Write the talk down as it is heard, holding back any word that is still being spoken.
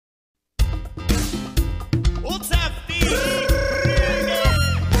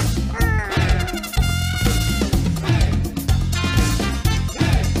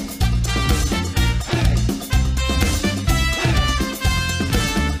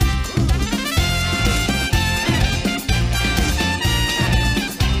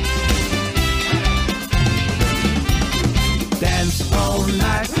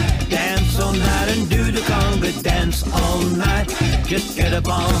all night. Just get up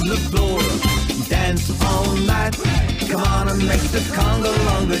on the floor, dance all night. Come on and make the conga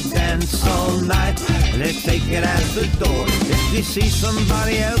longer, dance all night. Let's take it out the door. If you see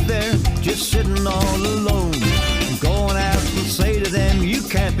somebody out there just sitting all alone, go on out and say to them, you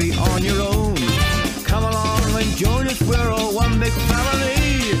can't be on your own. Come along and join us, we're all one big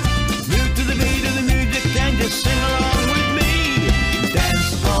family. Move to the beat of the music and just sing along with me.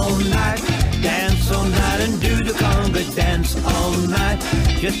 Dance all night and do the conga, dance all night.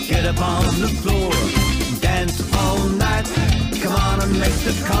 Just get up on the floor, dance all night. Come on and make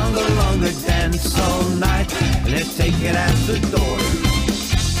the conga longer, dance all night. Let's take it out the door.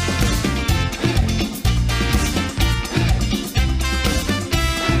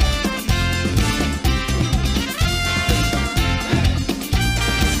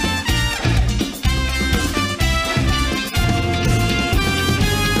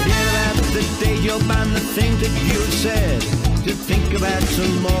 And the things that you said, to think about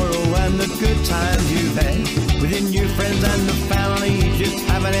tomorrow and the good times you've had with your new friends and the family, just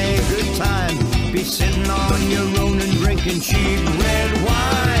having a good time. Be sitting on your own and drinking cheap red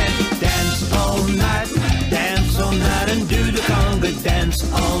wine. Dance all night and do the conga, dance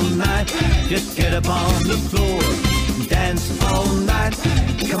all night. Just get up on the floor, dance all night.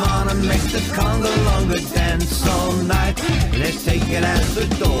 Come on and make the conga longer, dance all night. Let's take it out the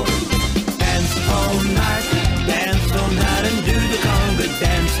door. Dance all night and do the conga,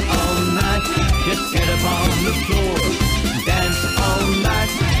 dance all night. Just get up on the floor, dance all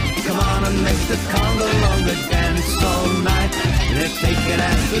night. Come on and make the conga longer, dance all night. Let's take it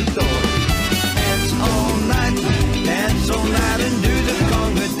out the door. Dance all night and do